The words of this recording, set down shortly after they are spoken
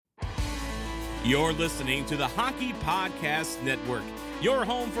You're listening to the Hockey Podcast Network, your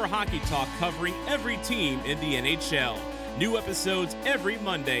home for hockey talk covering every team in the NHL. New episodes every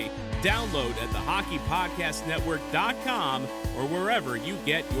Monday. Download at thehockeypodcastnetwork.com or wherever you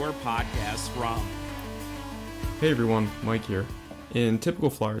get your podcasts from. Hey everyone, Mike here. In typical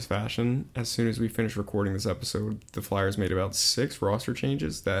Flyers fashion, as soon as we finished recording this episode, the Flyers made about 6 roster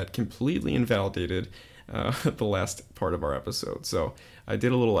changes that completely invalidated the last part of our episode. So I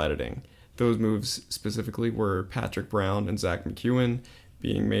did a little editing. Those moves specifically were Patrick Brown and Zach McEwen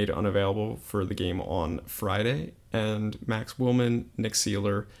being made unavailable for the game on Friday, and Max Willman, Nick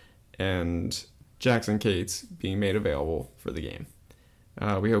Seeler, and Jackson Cates being made available for the game.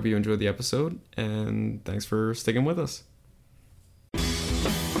 We hope you enjoyed the episode, and thanks for sticking with us. Carry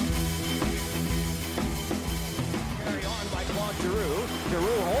on by Claude Giroux.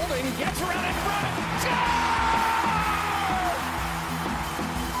 Giroux holding, gets around in front.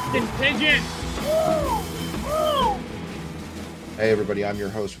 Pigeon. Hey everybody, I'm your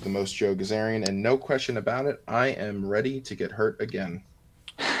host with the most, Joe Gazarian, and no question about it, I am ready to get hurt again.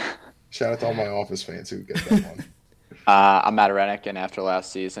 Shout out to all my Office fans who get that one. I'm Matt Rennick, and after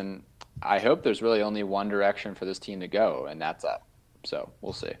last season, I hope there's really only one direction for this team to go, and that's up. So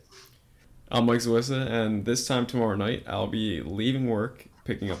we'll see. I'm Mike Zawissa, and this time tomorrow night, I'll be leaving work,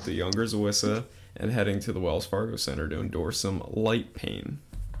 picking up the younger Zawissa, and heading to the Wells Fargo Center to endure some light pain.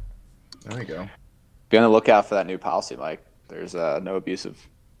 There you go. Be on the lookout for that new policy, Mike. There's no abusive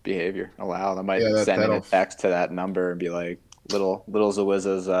behavior allowed. I might send in a text to that number and be like, little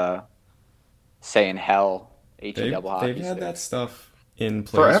Zawissa's saying hell, H-E-double hockey. They've had that stuff in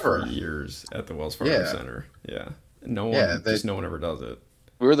place forever. For years at the Wells Fargo Center. Yeah. No one ever does it.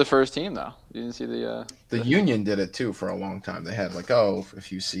 We were the first team, though. You didn't see the Union did it, too, for a long time. They had, like,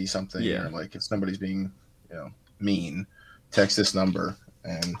 if you see something or, like, if somebody's being, mean, text this number.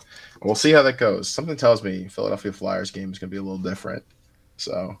 And we'll see how that goes. Something tells me Philadelphia Flyers game is going to be a little different.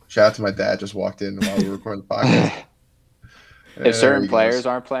 So, shout out to my dad. Just walked in while we were recording the podcast. If certain players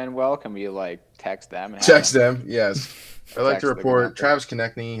aren't playing well, can we, text them? Text them, yes. I'd like to report Travis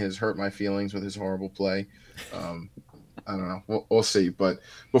Konechny has hurt my feelings with his horrible play. I don't know. We'll see. But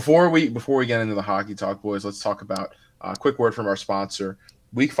before we get into the hockey talk, boys, let's talk about a quick word from our sponsor.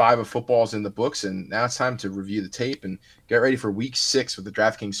 Week 5 of football is in the books, and now it's time to review the tape and get ready for Week 6 with the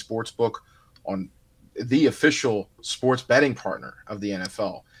DraftKings Sportsbook on the official sports betting partner of the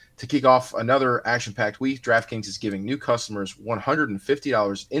NFL. To kick off another action-packed week, DraftKings is giving new customers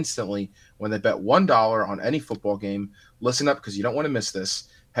 $150 instantly when they bet $1 on any football game. Listen up because you don't want to miss this.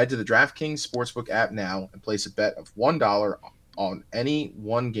 Head to the DraftKings Sportsbook app now and place a bet of $1 on any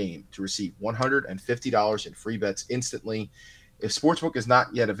one game to receive $150 in free bets instantly. If Sportsbook is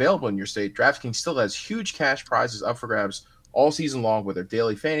not yet available in your state, DraftKings still has huge cash prizes up for grabs all season long with their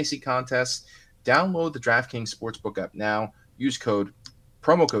daily fantasy contests. Download the DraftKings Sportsbook app now. Use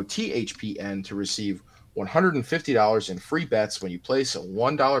promo code THPN to receive $150 in free bets when you place a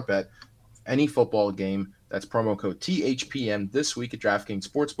 $1 bet any football game. That's promo code THPN this week at DraftKings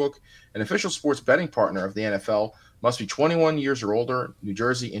Sportsbook, an official sports betting partner of the NFL. Must be 21 years or older, New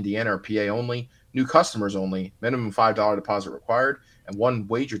Jersey, Indiana, or PA only. New customers only. Minimum $5 deposit required, and $1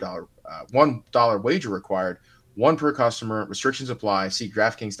 wager required. One per customer. Restrictions apply. See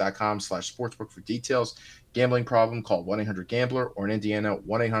DraftKings.com/sportsbook for details. Gambling problem? Call 1-800-GAMBLER or in Indiana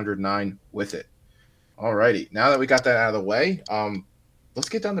 1-800-9-WITH-IT. All righty. Now that we got that out of the way, let's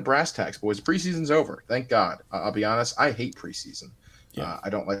get down to brass tacks, boys. Preseason's over. Thank God. I'll be honest. I hate preseason. Yeah. I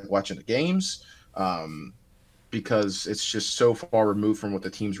don't like watching the games because it's just so far removed from what the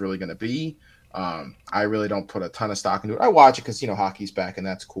team's really going to be. I really don't put a ton of stock into it. I watch it because, hockey's back and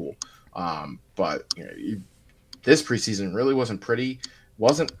that's cool. But this preseason really wasn't pretty.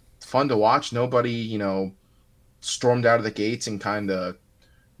 Wasn't fun to watch. Nobody, stormed out of the gates and kind of,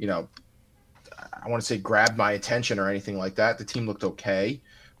 I want to say grabbed my attention or anything like that. The team looked okay.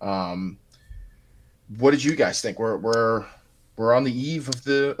 What did you guys think? We're on the eve of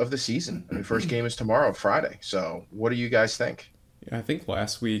the season. The first game is tomorrow, Friday. So what do you guys think? Yeah, I think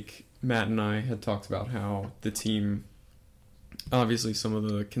last week Matt and I had talked about how the team, obviously some of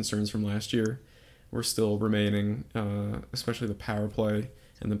the concerns from last year were still remaining, especially the power play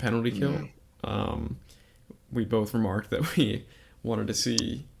and the penalty kill. We both remarked that we wanted to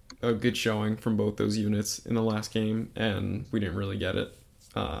see a good showing from both those units in the last game, and we didn't really get it.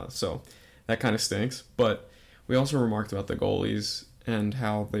 So that kind of stinks. But we also remarked about the goalies and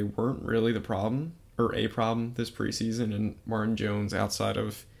how they weren't really the problem or a problem this preseason, and Martin Jones, outside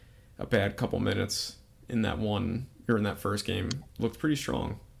of a bad couple minutes in that first game, looked pretty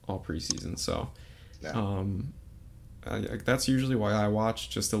strong all preseason. So that's usually why I watch,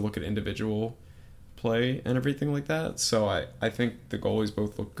 just to look at individual play and everything like that. So I think the goalies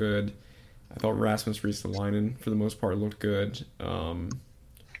both look good. I thought Rasmus Ristolainen, for the most part, looked good. All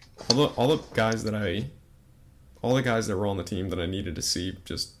the guys that were on the team that I needed to see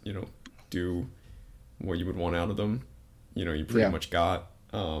just, do what you would want out of them, you pretty much got.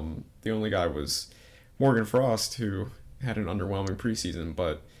 The only guy was Morgan Frost, who had an underwhelming preseason,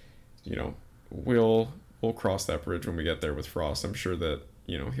 but, we'll cross that bridge when we get there with Frost. I'm sure that,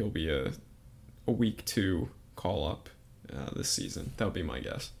 he'll be a week 2 call-up this season. That would be my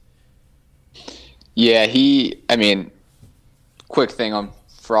guess. Yeah, quick thing on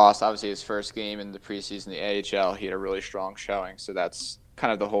Frost, obviously his first game in the preseason, the AHL, he had a really strong showing. So that's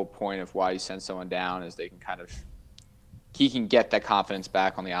kind of the whole point of why you send someone down, is he can get that confidence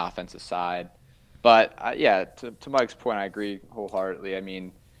back on the offensive side. But to Mike's point, I agree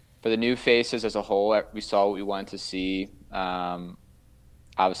wholeheartedly. For the new faces as a whole, we saw what we wanted to see.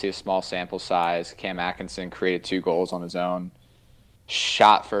 Obviously a small sample size. Cam Atkinson created 2 goals on his own.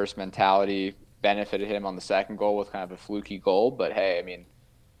 Shot first mentality benefited him on the second goal with kind of a fluky goal. But hey,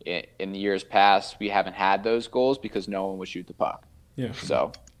 in the years past, we haven't had those goals because no one would shoot the puck. Yeah.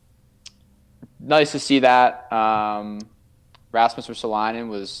 So nice to see that. Rasmus Ristolainen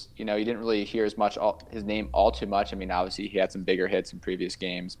was, you didn't really hear his name all too much. Obviously he had some bigger hits in previous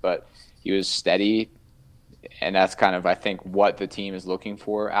games, but he was steady. And that's kind of, I think, what the team is looking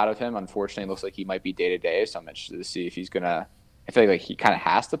for out of him. Unfortunately, it looks like he might be day-to-day, so I'm interested to see if he's going to – I feel like he kind of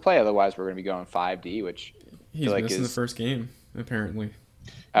has to play, otherwise we're going to be going 5D, which he's missing the first game, apparently.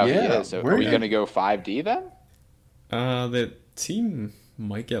 Oh, yeah. He is. So are we going to go 5D then? The team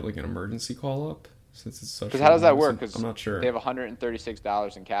might get like an emergency call-up since it's such – Because how does that work? Because I'm not sure. They have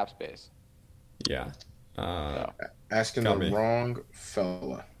 $136 in cap space. Yeah. Asking the wrong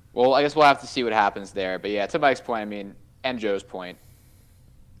fella. Well, I guess we'll have to see what happens there. But yeah, to Mike's point, and Joe's point,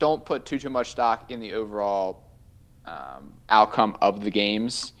 don't put too much stock in the overall outcome of the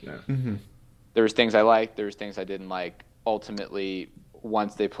games. Yeah. Mm-hmm. There was things I liked. There was things I didn't like. Ultimately,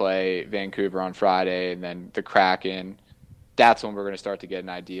 once they play Vancouver on Friday and then the Kraken, that's when we're going to start to get an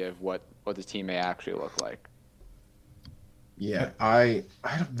idea of what this team may actually look like. Yeah,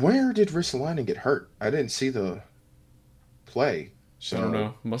 where did Ristolainen get hurt? I didn't see the play. So, I don't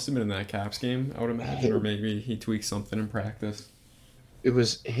know. Must have been in that Caps game, I would imagine, or maybe he tweaked something in practice. It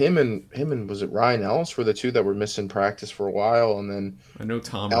was him and was it Ryan Ellis were the 2 that were missing practice for a while, and then I know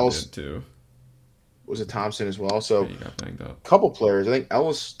Tom did too. Was it Thompson as well? So he got banged up. A couple players. I think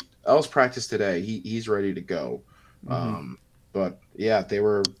Ellis practiced today. He's ready to go. Mm-hmm. But yeah,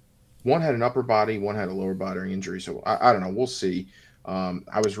 one had an upper body, one had a lower body injury. So I don't know. We'll see.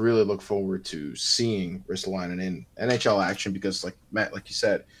 I was really looking forward to seeing Ristolainen in NHL action because, like Matt, like you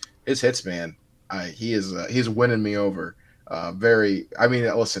said, his hits, man, he's winning me over.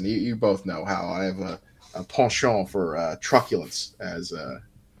 Listen, you both know how I have a penchant for truculence, as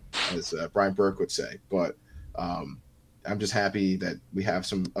Brian Burke would say. But I'm just happy that we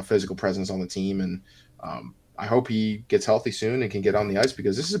have a physical presence on the team, and I hope he gets healthy soon and can get on the ice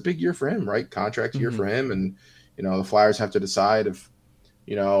because this is a big year for him, right? Contract year for him, and the Flyers have to decide if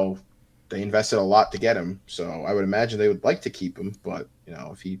they invested a lot to get him. So I would imagine they would like to keep him, but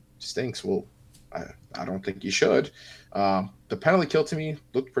if he stinks, well, I don't think you should. The penalty kill to me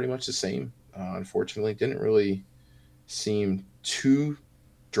looked pretty much the same. Unfortunately, didn't really seem too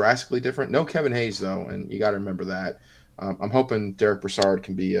drastically different. No Kevin Hayes though, and you got to remember that. I'm hoping Derek Brassard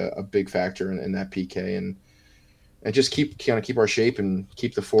can be a big factor in that PK and just keep our shape and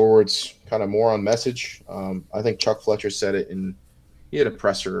keep the forwards kind of more on message. I think Chuck Fletcher said it he had a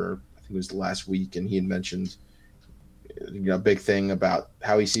presser, I think it was last week, and he had mentioned a big thing about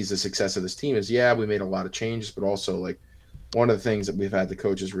how he sees the success of this team is, we made a lot of changes, but also like one of the things that we've had the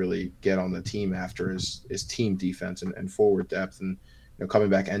coaches really get on the team after is team defense and forward depth and coming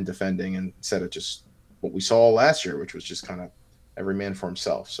back and defending, and instead of just what we saw last year, which was just kind of every man for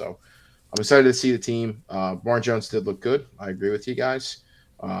himself. So I'm excited to see the team. Martin Jones did look good. I agree with you guys.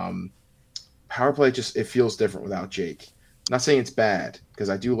 Power play it feels different without Jake. I'm not saying it's bad because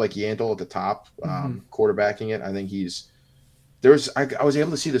I do like Yandel at the top, quarterbacking it. I think I was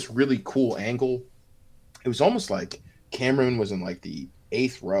able to see this really cool angle. It was almost like Cameron was in like the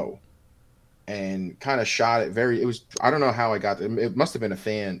 8th row and kind of shot it I don't know how I got it. It must have been a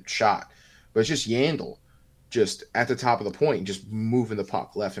fan shot, but it's just Yandel just at the top of the point, just moving the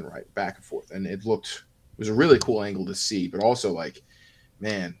puck left and right, back and forth. And it was a really cool angle to see, but also like,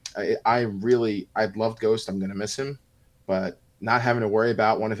 man, I loved Ghost. I'm going to miss him, but not having to worry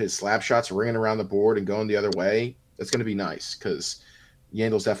about one of his slap shots ringing around the board and going the other way, that's going to be nice because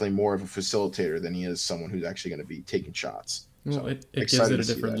Yandel's definitely more of a facilitator than he is someone who's actually going to be taking shots. Well, So, it gives it a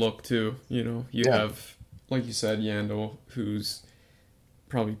different look too. You have, like you said, Yandle, who's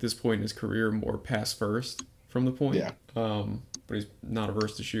probably at this point in his career more pass first from the point. Yeah. But he's not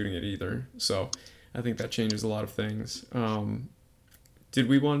averse to shooting it either. So I think that changes a lot of things. Did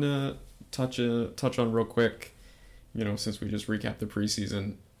we want to touch on real quick, since we just recapped the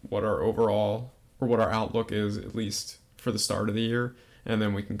preseason, what our overall or what our outlook is, at least for the start of the year, and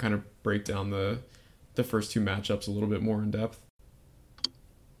then we can kind of break down the first two matchups a little bit more in depth?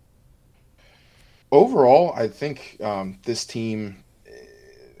 Overall, I think this team,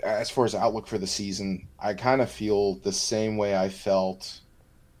 as far as outlook for the season, I kind of feel the same way I felt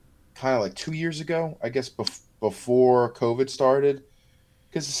kind of like 2 years ago, I guess, before COVID started.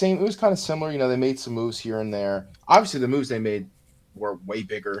 Because it was kind of similar. They made some moves here and there. Obviously, the moves they made were way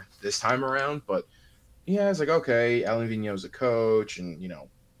bigger this time around. But, it's like, okay, Alain Vigneault's a coach, and,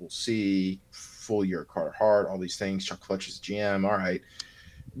 we'll see. Full year of Carter Hart, all these things. Chuck Fletcher's GM, all right.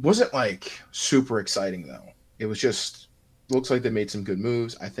 Wasn't, super exciting, though. It was just looks like they made some good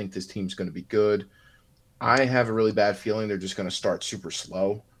moves. I think this team's going to be good. I have a really bad feeling they're just going to start super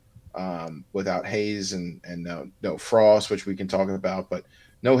slow without Hayes and no Frost, which we can talk about. But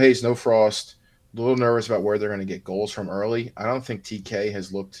no Hayes, no Frost. A little nervous about where they're going to get goals from early. I don't think TK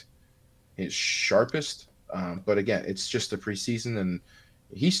has looked his sharpest. But, again, it's just the preseason, and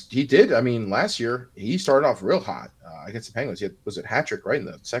he did. I mean, last year he started off real hot against the Penguins. Was it hat trick right in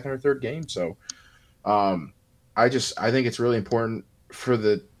the second or third game? So I think it's really important for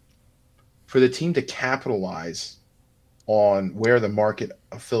the team to capitalize on where the market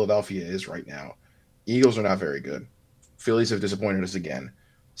of Philadelphia is right now. Eagles are not very good. Phillies have disappointed us again.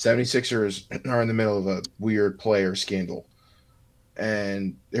 76ers are in the middle of a weird player scandal.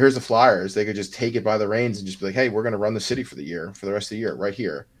 And here's the Flyers. They could just take it by the reins and just be like, hey, we're going to run the city for the rest of the year, right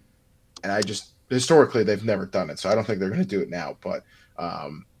here. And historically, they've never done it. So I don't think they're going to do it now. But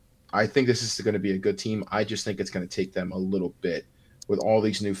I think this is going to be a good team. I just think it's going to take them a little bit with all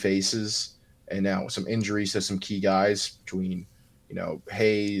these new faces and now some injuries to some key guys between,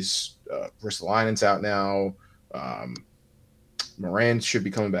 Hayes, Ristolainen's out now. Moran should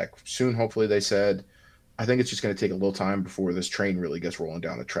be coming back soon, hopefully, they said. I think it's just going to take a little time before this train really gets rolling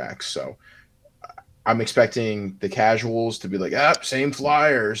down the tracks. So I'm expecting the casuals to be like, same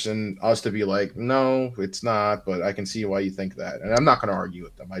Flyers, and us to be like, no, it's not, but I can see why you think that. And I'm not going to argue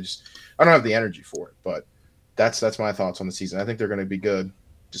with them. I don't have the energy for it, but that's my thoughts on the season. I think they're going to be good.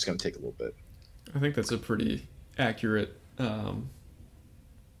 Just going to take a little bit. I think that's a pretty accurate preview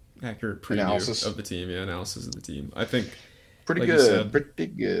analysis of the team. Yeah, analysis of the team. I think pretty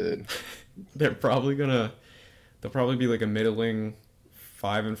good. They'll probably be like a middling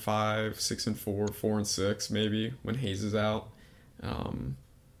 5-5, 6-4, 4-6 maybe when Hayes is out.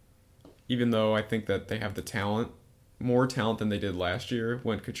 Even though I think that they have the talent, more talent than they did last year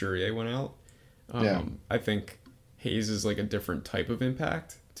when Couturier went out. I think Hayes is like a different type of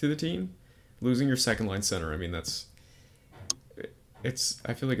impact to the team. Losing your second line center, I mean, I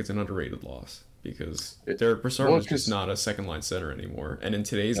feel like it's an underrated loss. Because Derek Brassard is just not a second-line center anymore. And in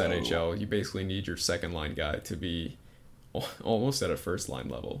today's NHL, you basically need your second-line guy to be almost at a first-line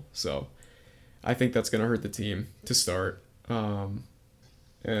level. So I think that's going to hurt the team to start. And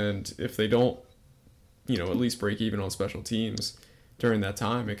if they don't, at least break even on special teams during that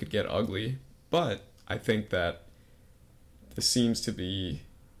time, it could get ugly. But I think that this seems to be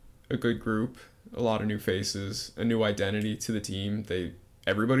a good group, a lot of new faces, a new identity to the team.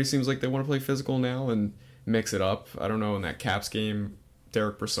 Everybody seems like they want to play physical now and mix it up. I don't know, in that Caps game,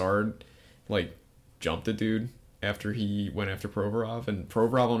 Derek Brassard, jumped a dude after he went after Provorov, and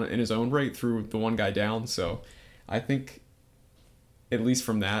Provorov in his own right threw the one guy down. So I think, at least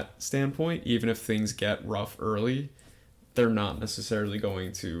from that standpoint, even if things get rough early, they're not necessarily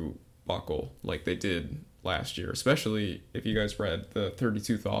going to buckle like they did last year, especially if you guys read the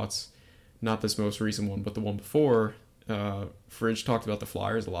 32 Thoughts, not this most recent one, but the one before. Fridge talked about the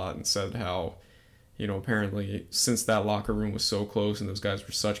Flyers a lot and said how, apparently since that locker room was so close and those guys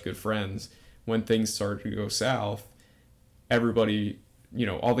were such good friends, when things started to go south, everybody,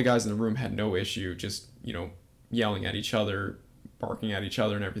 all the guys in the room had no issue just, yelling at each other, barking at each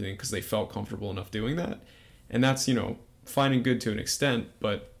other and everything because they felt comfortable enough doing that. And that's, fine and good to an extent,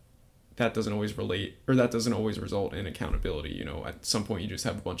 but that doesn't always result in accountability. At some point you just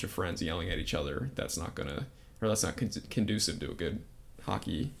have a bunch of friends yelling at each other. That's not conducive to a good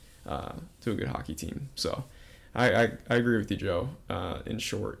hockey team. So I agree with you, Joe, in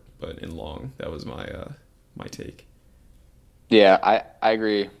short, but in long, that was my take. Yeah, I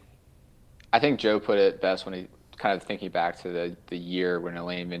agree. I think Joe put it best when he kind of thinking back to the year when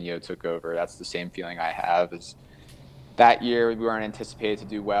Alain Vigneault took over. That's the same feeling I have. Is that year we weren't anticipated to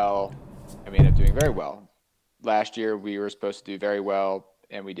do well, and we ended up doing very well. Last year we were supposed to do very well,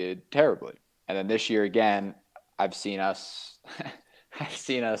 and we did terribly. And then this year again, I've seen us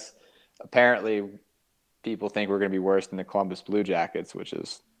apparently people think we're going to be worse than the Columbus Blue Jackets, which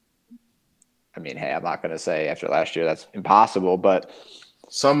is, I mean, hey, I'm not going to say after last year that's impossible, but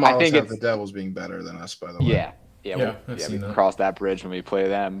some models have the Devils being better than us, by the way. Yeah, we cross that bridge when we play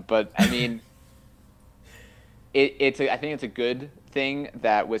them. But I mean, I think it's a good thing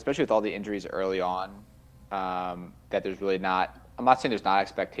that, especially with all the injuries early on, that there's really not. I'm not saying there's not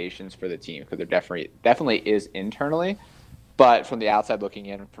expectations for the team, because there definitely is internally, but from the outside looking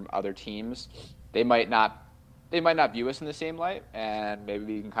in from other teams, they might not view us in the same light, and maybe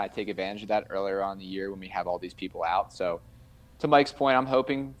we can kind of take advantage of that earlier on in the year when we have all these people out. So, to Mike's point, I'm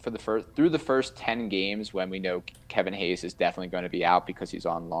hoping through the first 10 games, when we know Kevin Hayes is definitely going to be out because he's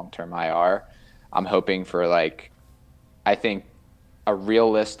on long-term IR, I'm hoping for, like, I think a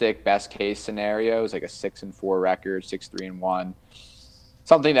realistic best case scenario is like a 6-4 record, 6-3-1,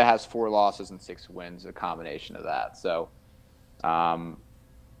 something that has 4 losses and 6 wins, a combination of that. So I'm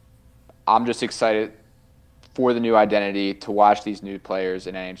just excited for the new identity, to watch these new players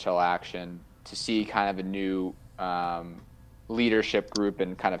in NHL action, to see kind of a new leadership group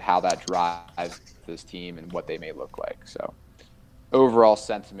and kind of how that drives this team and what they may look like. So overall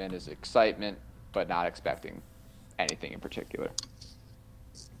sentiment is excitement, but not expecting anything in particular.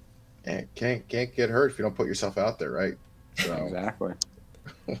 And can't get hurt if you don't put yourself out there, right? So, exactly.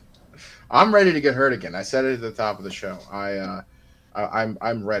 I'm ready to get hurt again. I said it at the top of the show.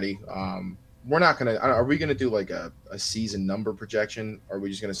 I'm ready. We're not gonna. Are we gonna do like a season number projection? Or are we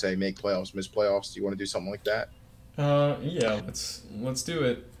just gonna say make playoffs, miss playoffs? Do you want to do something like that? Yeah. Let's do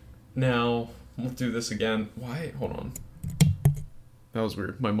it. Now we'll do this again. Why? Hold on. That was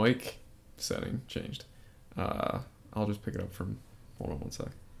weird. My mic setting changed. I'll just pick it up from. Hold on one sec.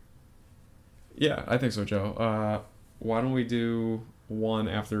 Yeah, I think so, Joe. Why don't we do one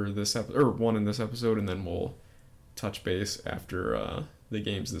after this one in this episode, and then we'll touch base after the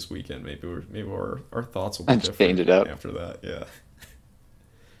games this weekend. Maybe our thoughts will be different. Change it up after that. Yeah.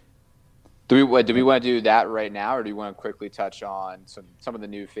 Do we want to do that right now, or do you want to quickly touch on some of the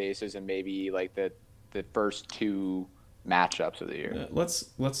new faces and maybe like the first 2 matchups of the year? Let's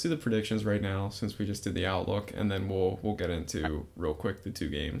do the predictions right now, since we just did the outlook, and then we'll get into real quick the 2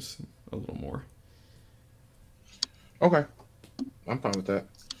 games a little more. Okay, I'm fine with that.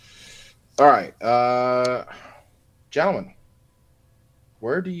 All right, gentlemen,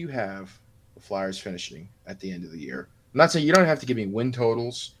 where do you have the Flyers finishing at the end of the year? I'm not saying you don't have to give me win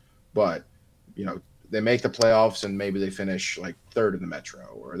totals, but they make the playoffs and maybe they finish like 3rd in the Metro,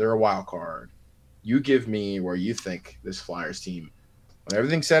 or they're a wild card. You give me where you think this Flyers team, when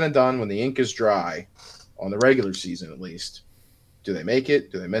everything's said and done, when the ink is dry, on the regular season at least, do they make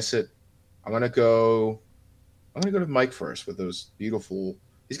it? Do they miss it? I'm gonna go to Mike first with those beautiful.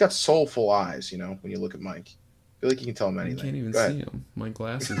 He's got soulful eyes. When you look at Mike, I feel like you can tell him anything. You can't even see him. My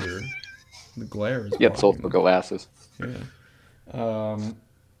glasses are the glare is. Yeah, soulful glasses. Yeah.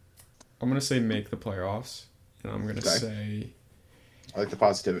 I'm gonna say make the playoffs, and I'm gonna say. I like the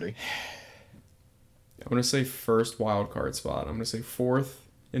positivity. I'm going to say first wild card spot. I'm going to say 4th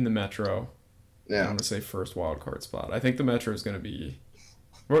in the Metro. Yeah. I'm going to say first wild card spot. I think the Metro is going to be...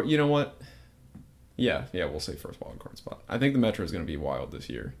 Well, you know what? Yeah, we'll say first wild card spot. I think the Metro is going to be wild this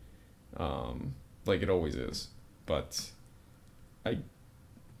year. Like it always is. But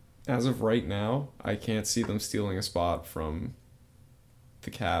as of right now, I can't see them stealing a spot from the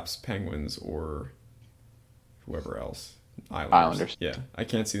Caps, Penguins, or whoever else. Islanders. Yeah, I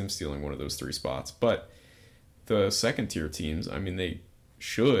can't see them stealing one of those 3 spots. But the second-tier teams, I mean, they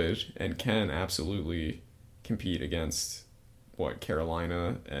should and can absolutely compete against,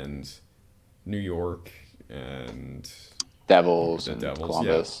 Carolina and New York and... Devils and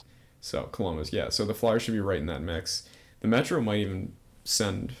Columbus. Yeah. So, Columbus, yeah. So the Flyers should be right in that mix. The Metro might even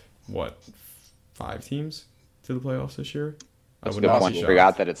send, 5 teams to the playoffs this year? That's a good point. You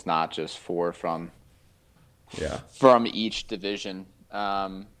forgot that it's not just 4 from each division.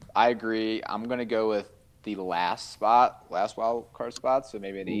 I agree. I'm going to go with the last wild card spot, so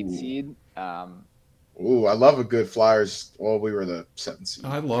maybe an 8 seed. I love a good Flyers. Well, we were the 7 seed.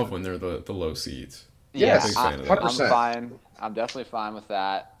 I love when they're the low seeds. Yes, I'm fine. I'm definitely fine with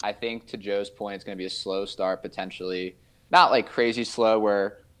that. I think, to Joe's point, it's going to be a slow start potentially. Not like crazy slow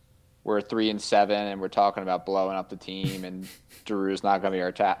where we're 3-7 and we're talking about blowing up the team and Drew's not going to be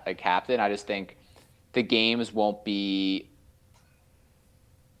our captain. I just think the games won't be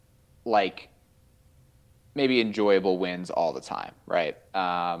like maybe enjoyable wins all the time, right?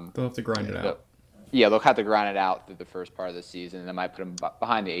 They'll have to grind it out. Yeah, they'll have to grind it out through the first part of the season, and that might put them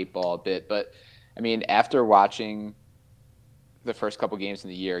behind the 8 ball a bit. But, I mean, after watching the first couple games in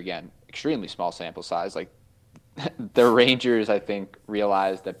the year, again, extremely small sample size, like the Rangers, I think,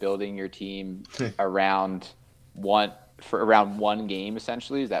 realized that building your team around one game,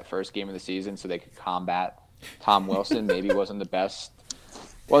 essentially, is that first game of the season so they could combat Tom Wilson maybe wasn't the best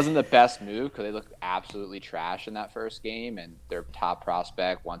move because they looked absolutely trash in that first game, and their top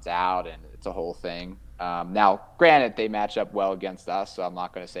prospect wants out, and it's a whole thing. Now, granted, they match up well against us, so I'm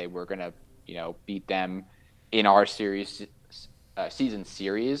not going to say we're going to, beat them in our season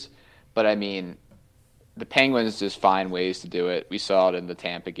series. But I mean, the Penguins just find ways to do it. We saw it in the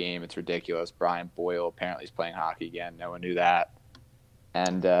Tampa game. It's ridiculous. Brian Boyle apparently is playing hockey again. No one knew that.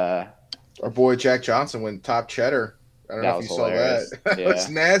 And our boy Jack Johnson went top cheddar. I don't know if you hilarious. Saw that. It's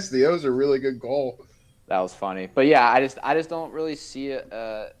nasty. That was a really good goal. That was funny. But yeah, I just don't really see it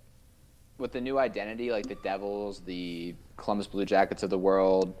with the new identity, like the Devils, the Columbus Blue Jackets of the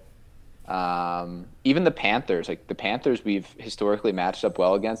world, even the Panthers. Like the Panthers, we've historically matched up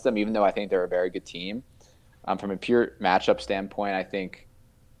well against them, even though I think they're a very good team. From a pure matchup standpoint, I think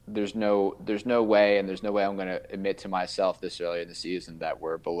there's no way, and there's no way I'm going to admit to myself this early in the season that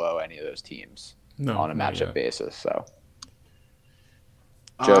we're below any of those teams on a matchup basis. So,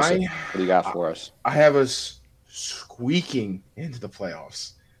 Joseph, what do you got for us? I have us squeaking into the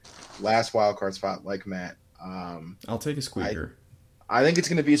playoffs. Last wild card spot, like Matt. I'll take a squeaker. I think it's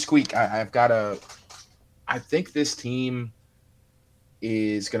going to be a squeak. I think this team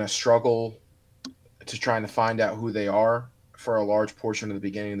is going to struggle to trying to find out who they are for a large portion of the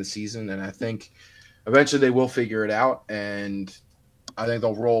beginning of the season, and I think eventually they will figure it out, and I think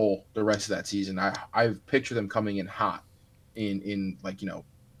they'll roll the rest of that season. I picture them coming in hot in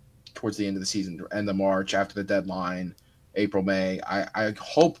towards the end of the season, end of March, after the deadline, April, May. I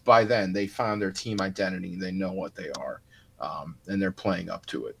hope by then they found their team identity, they know what they are, and they're playing up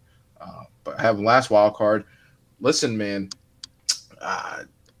to it. But I have the last wild card. Listen, man,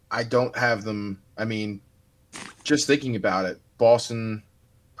 I don't have them. I mean, just thinking about it, Boston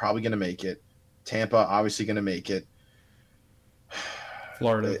probably going to make it. Tampa obviously going to make it.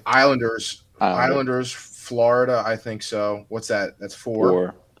 Florida. Islanders, Florida, I think so. What's that? That's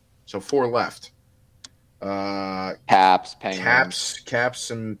 4. So 4 left. Caps, Penguins.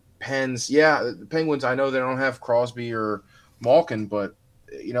 Caps, and Pens. Yeah, the Penguins, I know they don't have Crosby or Malkin, but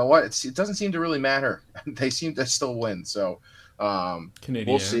you know what? It doesn't seem to really matter. They seem to still win. So Canadiens,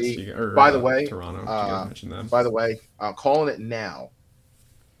 we'll see. By the way, Toronto. You guys mentioned them. By the way, I'm calling it now.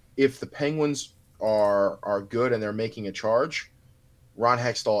 If the Penguins are good and they're making a charge, Ron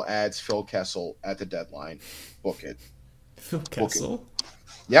Hextall adds Phil Kessel at the deadline. Book it. Phil Kessel?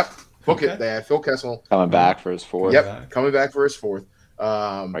 Yep. Book it. They have Phil Kessel. Coming back for his 4th. Yep. Coming back for his 4th.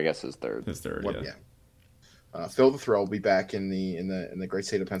 I guess his 3rd. His 3rd, yeah. Phil the Thrill will be back in the great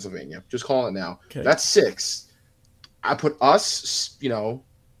state of Pennsylvania. Just calling it now. Okay. That's 6. I put us,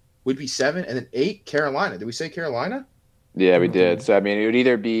 we'd be 7, and then 8, Carolina. Did we say Carolina? Yeah, we did. So, I mean, it would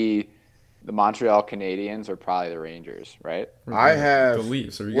either be the Montreal Canadiens or probably the Rangers, right? I have the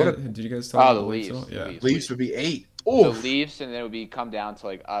Leafs. Did you guys talk about the Leafs? Yeah, Leafs would be 8. The Leafs, and then it would come down to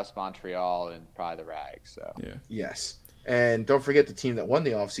like us, Montreal, and probably the Rags. So yeah, yes, and don't forget the team that won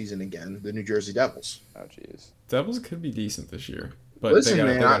the offseason again, the New Jersey Devils. Oh, jeez, Devils could be decent this year. But listen,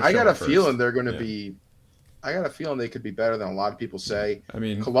 man, I got a feeling they're going to be. I got a feeling they could be better than a lot of people say. I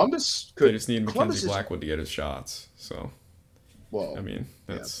mean, Columbus could. They just need Mackenzie Blackwood to get his shots. So, well, I mean,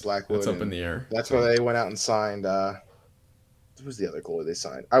 that's Blackwood. That's up in the air. That's why they went out and signed. Who was the other goalie they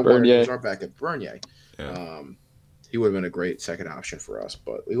signed? I wanted to back at Bernier. Yeah. He would have been a great second option for us,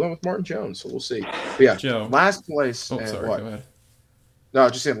 but we went with Martin Jones, so we'll see. But yeah, Joe. Last place. Oh, and sorry. what? Go ahead. No,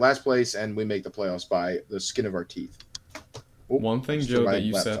 just saying last place, and we make the playoffs by the skin of our teeth. One thing, Joe, that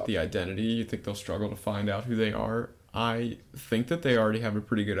you said, the identity, you think they'll struggle to find out who they are. I think that they already have a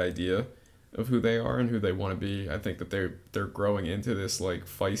pretty good idea of who they are and who they want to be. I think that they're growing into this like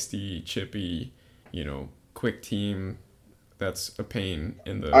feisty, chippy, quick team that's a pain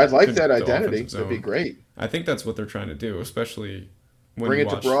in the. I'd like that identity. That'd be great. I think that's what they're trying to do, especially when Bring you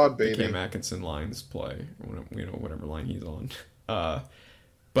it watch to Broad, baby. the Cam Atkinson lines play, whatever line he's on.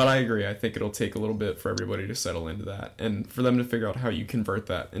 But I agree. I think it'll take a little bit for everybody to settle into that and for them to figure out how you convert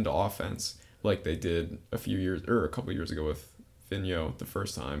that into offense like they did a couple years ago with Vigneault the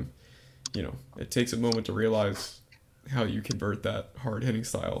first time. It takes a moment to realize how you convert that hard-hitting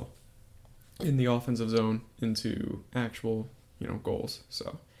style in the offensive zone into actual, goals.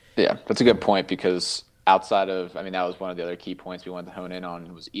 So yeah, that's a good point because outside of, that was one of the other key points we wanted to hone in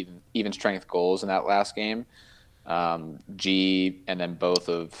on was even strength goals in that last game. G and then both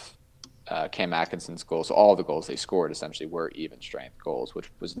of Cam Atkinson's goals. So all the goals they scored essentially were even strength goals,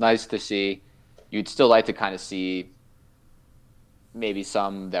 which was nice to see. You'd still like to kind of see maybe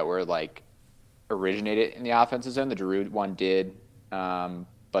some that were like originated in the offensive zone. The Giroud one did,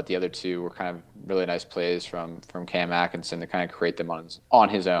 but the other two were kind of really nice plays from Cam Atkinson to kind of create them on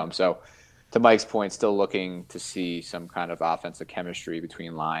his own. So to Mike's point, still looking to see some kind of offensive chemistry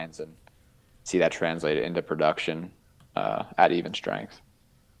between lines and see that translated into production at even strength.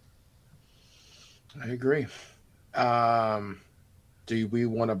 I agree. Do we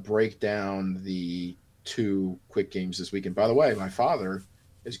want to break down the 2 quick games this weekend? By the way, my father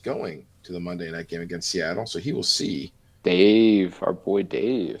is going to the Monday night game against Seattle, so he will see Dave, our boy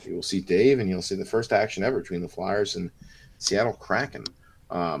Dave. He will see Dave, and he'll see the first action ever between the Flyers and Seattle Kraken.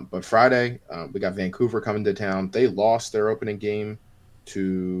 But Friday, we got Vancouver coming to town. They lost their opening game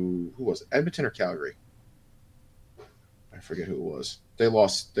to, who was it, Edmonton or Calgary? I forget who it was. They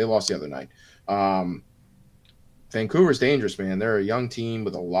lost the other night. Vancouver's dangerous, man. They're a young team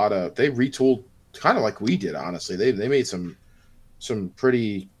with a lot of – they retooled kind of like we did, honestly. They made some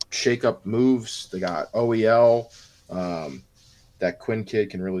pretty shake-up moves. They got OEL. That Quinn kid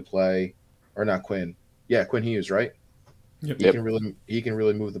can really play. Or not Quinn. Yeah, Quinn Hughes, right? Yep. He can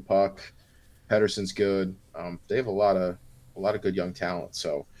really move the puck. Pedersen's good. They have a lot of good young talent.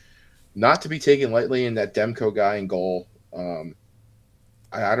 So not to be taken lightly in that Demko guy in goal.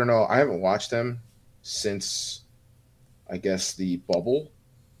 I don't know. I haven't watched them since, I guess, the bubble,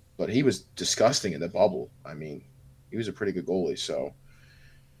 but he was disgusting in the bubble. I mean, he was a pretty good goalie. So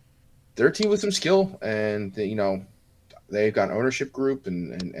they're a team with some skill, and they've got an ownership group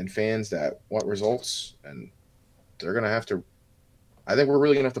and fans that want results, and they're going to have to – I think we're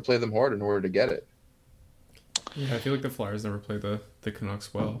really going to have to play them hard in order to get it. Yeah, I feel like the Flyers never play the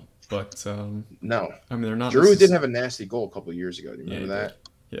Canucks well, but no. I mean, they're not – Giroud did have a nasty goal a couple of years ago. Do you remember that?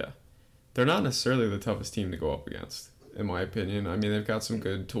 Yeah. They're not necessarily the toughest team to go up against, in my opinion. I mean, they've got some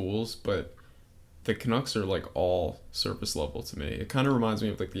good tools, but the Canucks are like all surface level to me. It kind of reminds me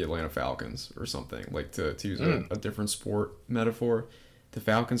of like the Atlanta Falcons or something, like to use a different sport metaphor. The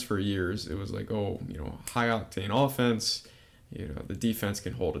Falcons for years, it was like, high octane offense, the defense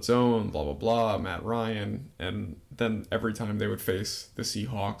can hold its own, blah, blah, blah, Matt Ryan. And then every time they would face the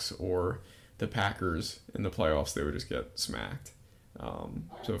Seahawks or the Packers in the playoffs, they would just get smacked.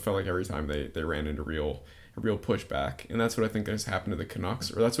 So it felt like every time they ran into a real pushback, and that's what I think has happened to the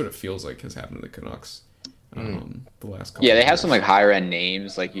Canucks, or that's what it feels like has happened to the Canucks the last couple. Yeah, they have some like higher end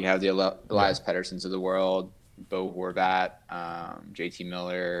names, like you have the Elias Petterssons of the world, Bo Horvat, JT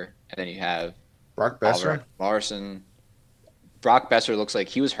Miller, and then you have Brock Besser. Larson. Brock Besser looks like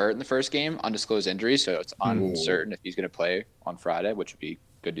he was hurt in the first game, undisclosed injury, so it's uncertain if he's going to play on Friday, which would be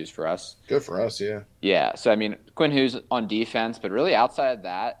good news for us. Good for us, yeah. Yeah, so I mean, Quinn Hughes on defense, but really outside of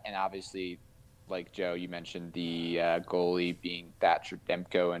that, and obviously, like Joe, you mentioned the goalie being Thatcher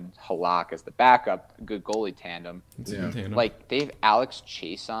Demko and Halak as the backup, a good goalie tandem. Like, they have Alex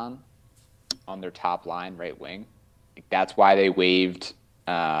Chason on their top line, right wing. Like, that's why they waived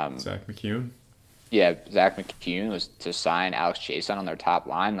Zach McEwen. Yeah, Zach McEwen was to sign Alex Chason on their top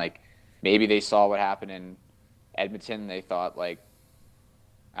line. Like, maybe they saw what happened in Edmonton. They thought, like,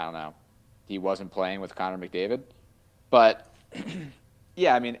 I don't know, he wasn't playing with Connor McDavid. But,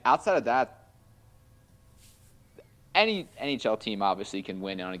 yeah, I mean, outside of that, any NHL team obviously can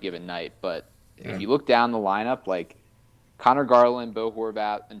win on a given night. But if you look down the lineup, like, Connor Garland, Bo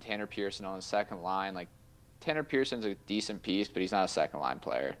Horvat, and Tanner Pearson on the second line, like, Tanner Pearson's a decent piece, but he's not a second-line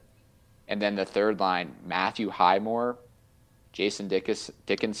player. And then the third line, Matthew Highmore, Jason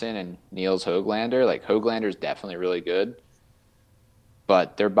Dickinson, and Niels Höglander. Like, Höglander's definitely really good,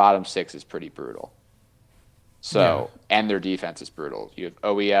 but their bottom six is pretty brutal. So, and their defense is brutal. You have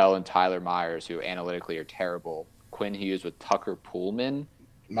OEL and Tyler Myers, who analytically are terrible. Quinn Hughes with Tucker Pullman.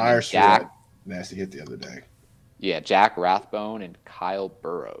 Myers threw that nasty hit the other day. Yeah, Jack Rathbone and Kyle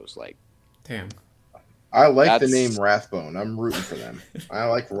Burrows. Like, damn. I like the name Rathbone. I'm rooting for them. I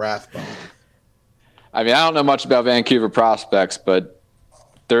like Rathbone. I mean, I don't know much about Vancouver prospects, but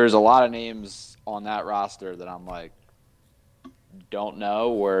there's a lot of names on that roster that I'm like, don't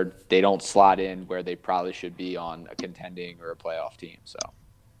know, or they don't slot in where they probably should be on a contending or a playoff team. So,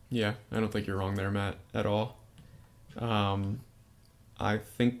 yeah, I don't think you're wrong there, Matt, at all. I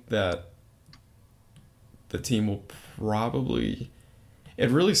think that the team will probably. It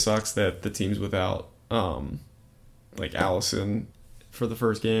really sucks that the teams without like Allison for the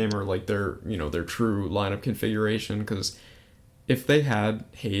first game, or like their true lineup configuration, because if they had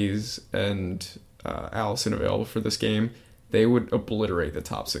Hayes and Allison available for this game, they would obliterate the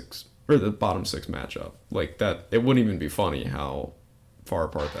top six or the bottom six matchup. Like that, it wouldn't even be funny how far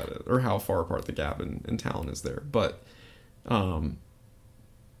apart that is, or how far apart the gap in talent is there. But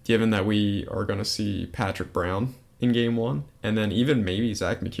given that we are going to see Patrick Brown in game 1, and then even maybe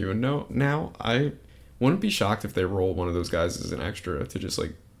Zach McEwen now, I wouldn't be shocked if they roll one of those guys as an extra to just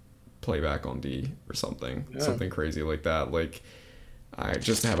like play back on D or something, something crazy like that. Like,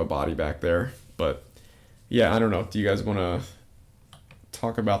 just to have a body back there. But yeah, I don't know. Do you guys want to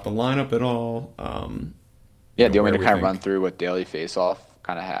talk about the lineup at all? Do you want me to kind of run through what daily face-off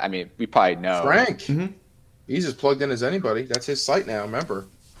kind of I mean, we probably know. Frank. Mm-hmm. He's as plugged in as anybody. That's his site now, remember?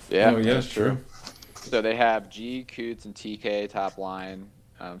 Yeah, that's true. So they have G, Coots, and TK top line.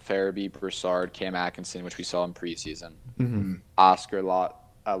 Farabee, Broussard, Cam Atkinson, which we saw in preseason. Mm-hmm. Oscar Lotz,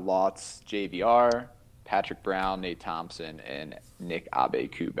 JVR, Patrick Brown, Nate Thompson, and Nick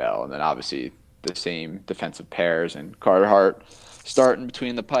Abe-Kubel. And then obviously the same defensive pairs and Carter Hart starting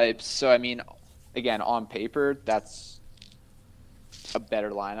between the pipes. So, I mean, again, on paper, that's a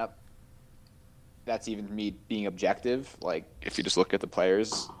better lineup. That's even me being objective. Like, if you just look at the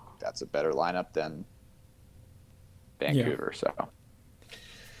players, that's a better lineup than Vancouver. Yeah. So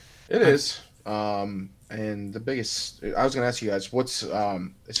it is. And the biggest, I was going to ask you guys, what's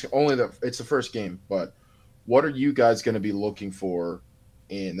it's the first game, but what are you guys going to be looking for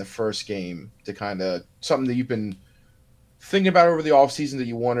in the first game to kind of something that you've been thinking about over the offseason that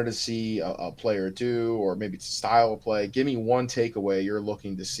you wanted to see a player do, or maybe it's a style of play? Give me one takeaway you're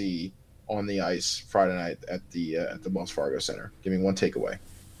looking to see on the ice Friday night at the Wells Fargo Center. Give me one takeaway.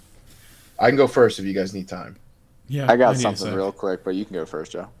 I can go first if you guys need time. Yeah, I got something real quick, but you can go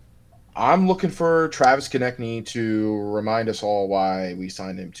first, Joe. I'm looking for Travis Konechny to remind us all why we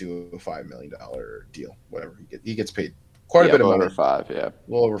signed him to a $5 million deal. Whatever he gets paid quite a bit of money. Over $5, yeah. A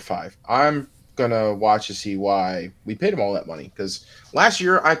little over $5. I'm gonna watch to see why we paid him all that money, because last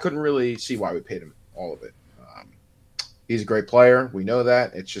year I couldn't really see why we paid him all of it. He's a great player. We know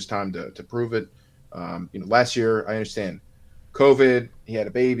that. It's just time to prove it. Last year I understand COVID. He had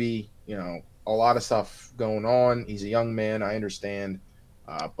a baby. A lot of stuff going on. He's a young man. I understand,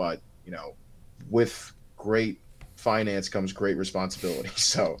 but with great finance comes great responsibility.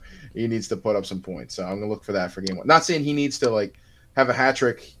 So he needs to put up some points. So I'm going to look for that for game 1. Not saying he needs to have a hat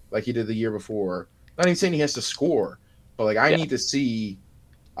trick like he did the year before. Not even saying he has to score, but I need to see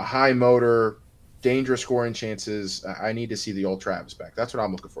a high motor, dangerous scoring chances. I need to see the old Travis back. That's what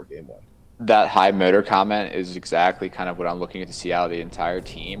I'm looking for game 1. That high motor comment is exactly kind of what I'm looking to see out of the entire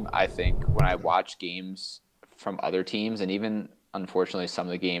team. I think when I watch games from other teams, and even unfortunately some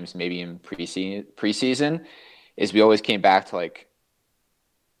of the games maybe in preseason, is we always came back to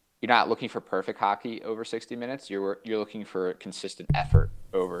you're not looking for perfect hockey over 60 minutes. You're looking for consistent effort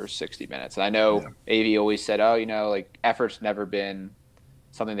over 60 minutes. And I know AV always said, effort's never been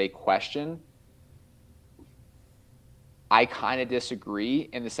something they question. I kind of disagree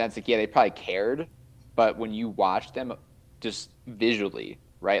in the sense that, they probably cared, but when you watch them just visually,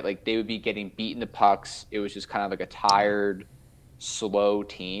 right, they would be getting beaten to pucks. It was just kind of a tired, slow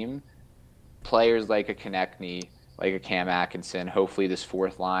team. Players like a Konechny, like a Cam Atkinson, hopefully this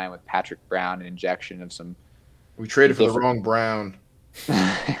fourth line with Patrick Brown, an injection of some. We traded for the wrong Brown.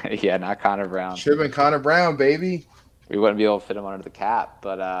 Yeah, not Connor Brown. Should have been Connor Brown, baby. We wouldn't be able to fit him under the cap,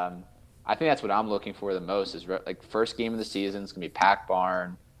 but I think that's what I'm looking for the most is first game of the season. It's going to be packed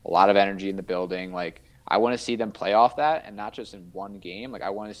barn, a lot of energy in the building. I want to see them play off that, and not just in one game. I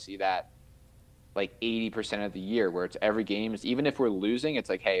want to see that 80% of the year where it's every game. Even if we're losing, it's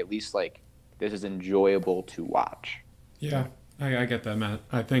hey, at least this is enjoyable to watch. Yeah, I get that, Matt.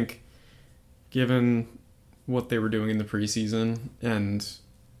 I think given what they were doing in the preseason, and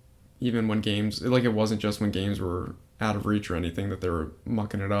even when games, it wasn't just when games were out of reach or anything that they were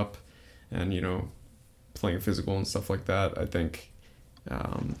mucking it up and, playing physical and stuff like that. I think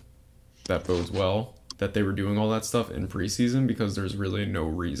that bodes well that they were doing all that stuff in preseason, because there's really no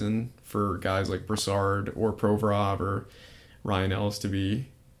reason for guys like Broussard or Provorov or Ryan Ellis to be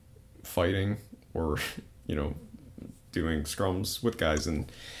fighting or, doing scrums with guys in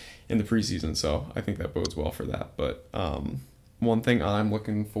the preseason. So I think that bodes well for that. But one thing I'm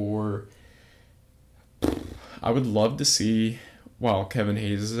looking for, I would love to see, while Kevin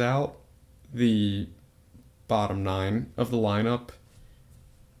Hayes is out, the bottom 9 of the lineup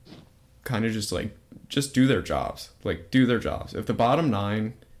kind of just do their jobs. Do their jobs. If the bottom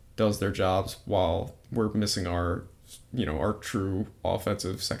 9 does their jobs while we're missing our true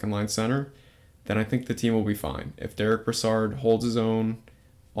offensive second line center, then I think the team will be fine. If Derek Brassard holds his own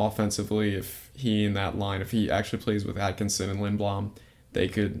offensively, if he in that line, if he actually plays with Atkinson and Lindblom, they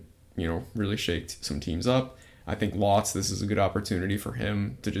could, really shake some teams up. I think Lotz, this is a good opportunity for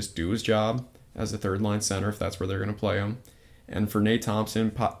him to just do his job as a third line center if that's where they're going to play him. And for Nate Thompson,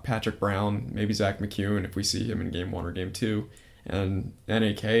 Patrick Brown, maybe Zach McEwen if we see him in game 1 or game 2, and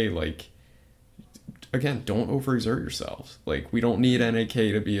NAK, like, again, don't overexert yourselves. Like, we don't need NAK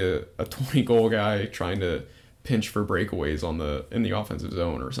to be a 20-goal guy trying to pinch for breakaways in the offensive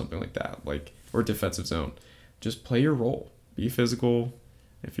zone or something like that, like, or defensive zone. Just play your role. Be physical.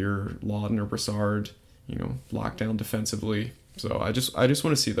 If you're Lawton or Brassard, lock down defensively. So I just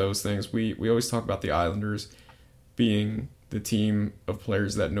want to see those things. We always talk about the Islanders being the team of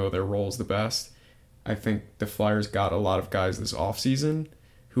players that know their roles the best. I think the Flyers got a lot of guys this offseason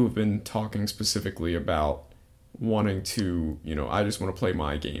who have been talking specifically about wanting to, I just want to play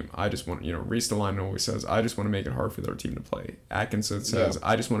my game. I just want, Reese DeLine always says, I just want to make it hard for their team to play. Atkinson says,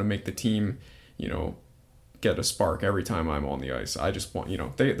 I just want to make the team, get a spark every time I'm on the ice. I just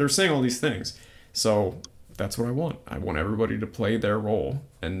want, they're saying all these things. So that's what I want. I want everybody to play their role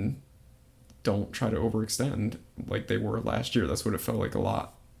and don't try to overextend like they were last year. That's what it felt like a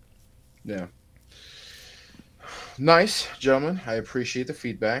lot. Yeah. Nice, gentlemen. I appreciate the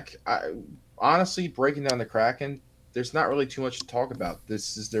feedback. Honestly, breaking down the Kraken, there's not really too much to talk about.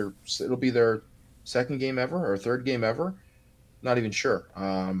 It'll be their second game ever or third game ever. Not even sure.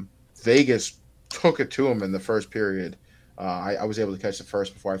 Vegas took it to them in the first period. I was able to catch the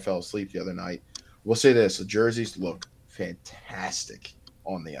first before I fell asleep the other night. We'll say this: the jerseys look fantastic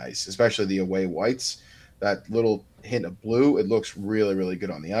on the ice, especially the away whites. That little hint of blue, it looks really, really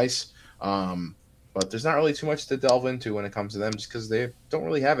good on the ice. But there's not really too much to delve into when it comes to them just because they don't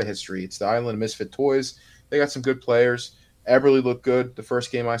really have a history. It's the Island of Misfit Toys. They got some good players. Eberle looked good the first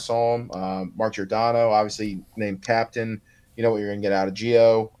game I saw him. Mark Giordano, obviously named captain. You know what you're going to get out of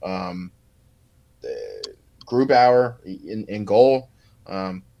Gio. Grubauer in goal.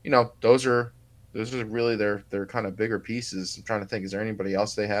 Those are really their kind of bigger pieces. I'm trying to think, is there anybody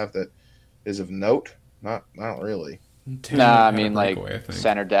else they have that is of note? Not really. I mean, like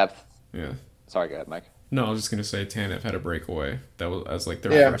center depth. Yeah. Sorry, go ahead, Mike. No, I was just gonna say Tanev had a breakaway. That was as like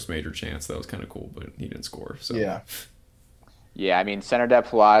their first major chance. That was kind of cool, but he didn't score. So yeah. I mean, center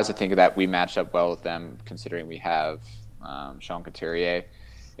depth wise, I think that we matched up well with them, considering we have Sean Couturier.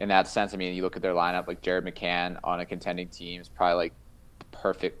 In that sense, I mean, you look at their lineup, like Jared McCann on a contending team is probably like the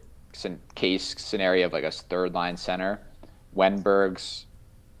perfect case scenario of like a third line center. Wenberg's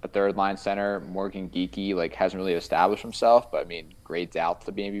a third line center. Morgan Geekie hasn't really established himself, but I mean, grades out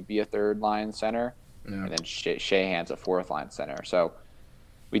to maybe be a third line center. Yeah. And then Shahan's a fourth line center. So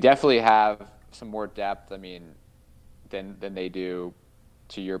we definitely have some more depth. I mean, than they do.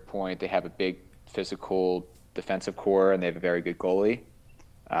 To your point, they have a big physical defensive core and they have a very good goalie.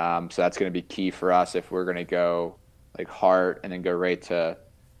 So that's going to be key for us if we're going to go like Hart and then go right to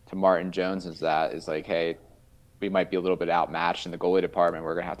Martin Jones. Hey, we might be a little bit outmatched in the goalie department.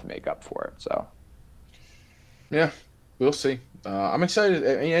 We're going to have to make up for it. So, yeah, we'll see. I'm excited.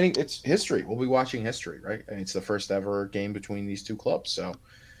 I mean, it's history. We'll be watching history, right? And it's the first ever game between these two clubs. So,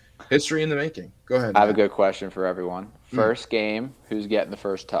 history in the making. Go ahead. I have a good question for everyone. First game, who's getting the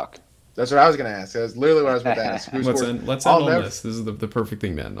first tuck? That's what I was going to ask. That's literally what I was about to ask. Let's end on this. This is the perfect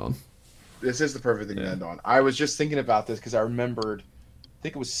thing to end on. This is the perfect thing to end on. I was just thinking about this because I remembered, I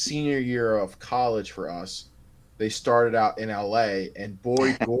think it was senior year of college for us. They started out in L.A. and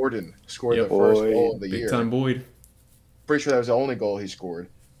Boyd Gordon scored the first goal of the year. Big time Boyd. Pretty sure that was the only goal he scored.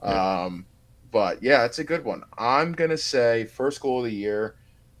 Yeah. But, yeah, it's a good one. I'm going to say first goal of the year.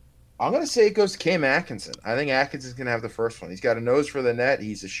 I'm going to say it goes to Cam Atkinson. I think Atkinson's going to have the first one. He's got a nose for the net.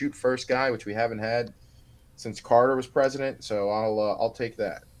 He's a shoot-first guy, which we haven't had since Carter was president. So I'll take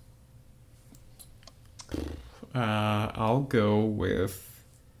that. I'll go with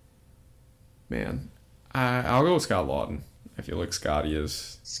I'll go with Scott Lawton. I feel like Scotty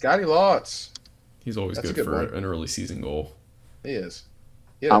Lawtz. He's always good for an early season goal. He is.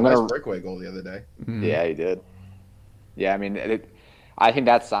 He had a nice breakaway goal the other day. Mm-hmm. Yeah, he did. Yeah, I mean, I think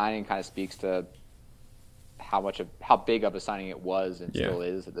that signing kind of speaks to how big of a signing it was and still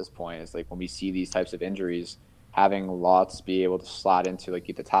is at this point. It's like when we see these types of injuries, having Lawtz be able to slot into like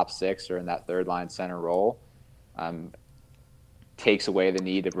the top six or in that third line center role takes away the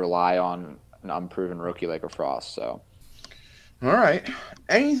need to rely on an unproven rookie like a Frost. So, all right.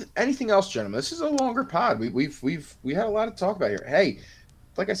 Anything else, gentlemen? This is a longer pod. We had a lot to talk about here. Hey,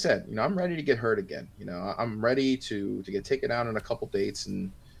 like I said, I'm ready to get hurt again. I'm ready to get taken out on a couple dates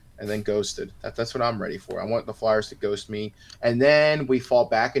and then ghosted. That's what I'm ready for. I want the Flyers to ghost me, and then we fall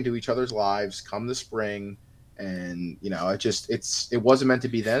back into each other's lives come the spring, and it wasn't meant to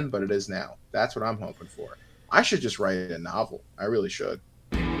be then, but it is now. That's what I'm hoping for. I should just write a novel. I really should.